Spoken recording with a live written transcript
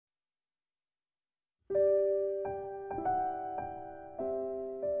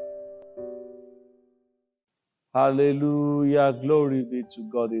Hallelujah. Glory be to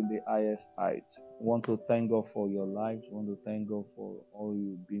God in the highest height. I want to thank God for your lives. I want to thank God for all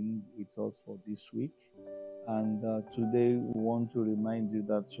you've been with us for this week. And today we want to remind you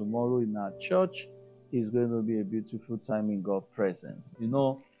that tomorrow in our church is going to be a beautiful time in God's presence. You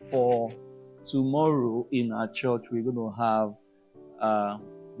know, for tomorrow in our church, we're going to have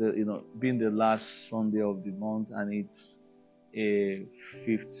being the last Sunday of the month, and it's a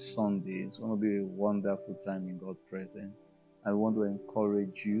fifth Sunday. It's going to be a wonderful time in God's presence. I want to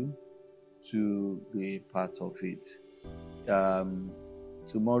encourage you to be a part of it.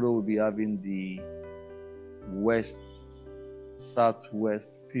 Tomorrow we'll be having the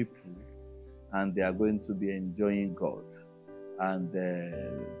southwest people, and they are going to be enjoying God. And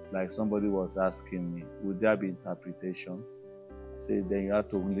it's like somebody was asking me, would there be interpretation? I said, then you have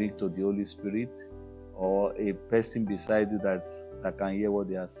to link to the Holy Spirit or a person beside you that can hear what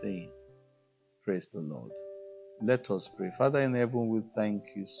they are saying. Praise the Lord. Let us pray. Father in heaven, we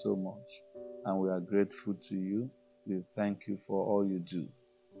thank you so much, and we are grateful to you. We thank you for all you do.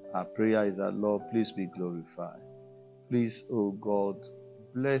 Our prayer is that, Lord, please be glorified. Please, oh God,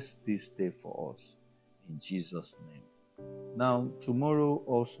 bless this day for us. In Jesus' name. Now, tomorrow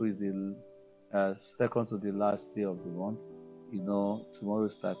also is the second to the last day of the month. You know, tomorrow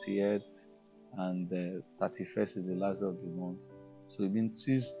is 30th, and 31st is the last day of the month. So it means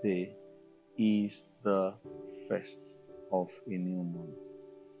Tuesday is the first of a new month.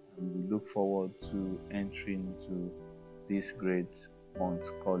 And we look forward to entering into this great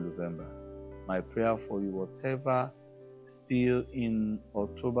month called November. My prayer for you, whatever still in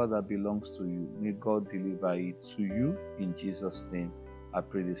October that belongs to you, may God deliver it to you in Jesus' name. I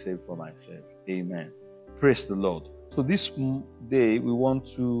pray the same for myself. Amen. Praise the Lord. So this day we want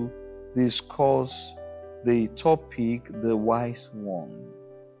to discuss the topic, the wise one.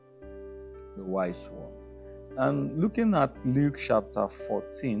 The wise one. And looking at Luke chapter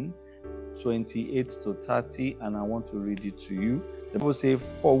 14, 28 to 30, and I want to read it to you. The Bible says,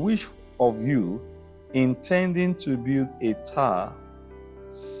 for which of you, intending to build a tower,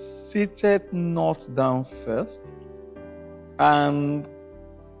 sitteth not down first, and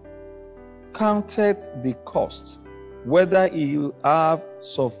counteth the cost, whether he will have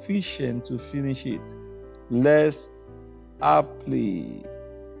sufficient to finish it, lest haply,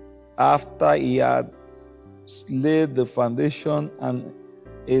 after he had laid the foundation and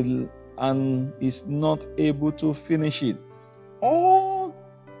is not able to finish it, all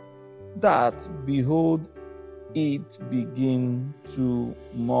that behold it begin to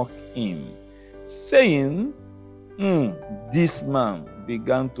mock him, saying, this man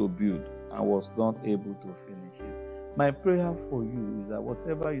began to build and was not able to finish it. My prayer for you is that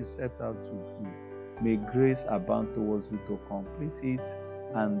whatever you set out to do, may grace abound towards you to complete it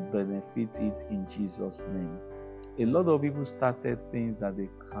and benefit it in Jesus' name. A lot of people started things that they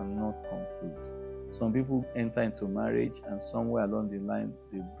cannot conclude. Some people enter into marriage, and somewhere along the line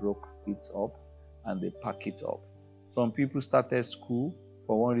they broke it up and they pack it up. Some people started school,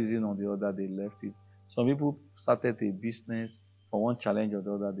 for one reason or the other they left it. Some people started a business, for one challenge or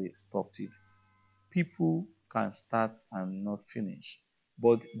the other they stopped it. People can start and not finish.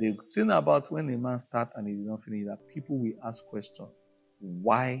 But the thing about when a man starts and he did not finish, that people will ask questions.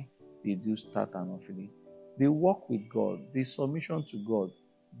 Why did you start and not finish? The work with God, the submission to God,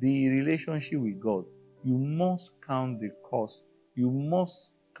 the relationship with God, you must count the cost. You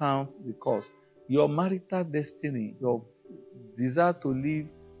must count the cost. Your marital destiny, your desire to live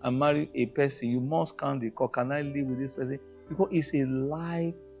and marry a person, you must count the cost. Can I live with this person? Because it's a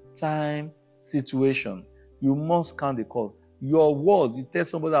lifetime situation. You must count the cost. Your word, you tell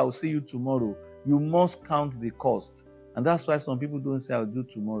somebody, I will see you tomorrow. You must count the cost. And that's why some people don't say, I'll do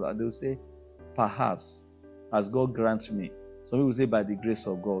tomorrow. And they'll say, perhaps, as God grants me. Some people say, by the grace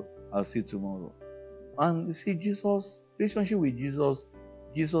of God, I'll see tomorrow. And you see, Jesus, relationship with Jesus,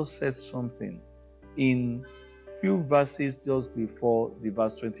 Jesus said something in few verses just before the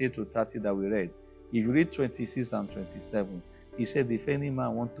verse 28 to 30 that we read. If you read 26 and 27, he said, if any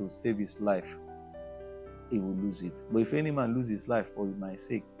man want to save his life, he will lose it. But if any man lose his life for my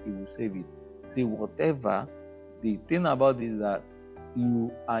sake, he will save it. See, whatever, the thing about it is that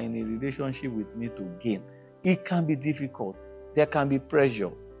you are in a relationship with me to gain. It can be difficult. There can be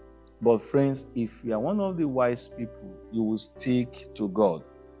pressure. But friends, if you are one of the wise people, you will stick to God.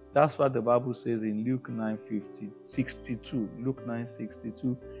 That's what the Bible says in Luke 9:62. Luke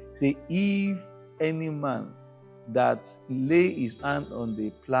 9:62. Say, if any man that lay his hand on the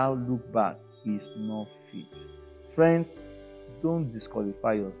plow look back, he is not fit. Friends, don't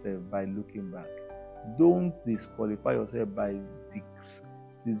disqualify yourself by looking back. Don't disqualify yourself by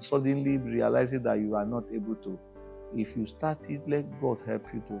suddenly realizing that you are not able to. If you start it, let God help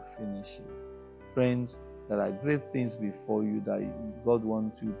you to finish it. Friends, there are great things before you that God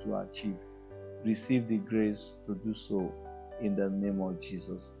wants you to achieve. Receive the grace to do so in the name of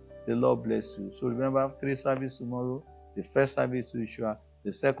Jesus. The Lord bless you. So remember, 3 services tomorrow. The first service is usual.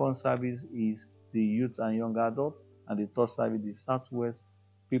 The second service is the youth and young adult. And the third service, the Southwest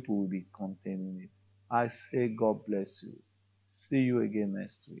people will be containing it. I say God bless you. See you again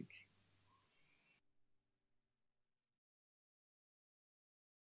next week.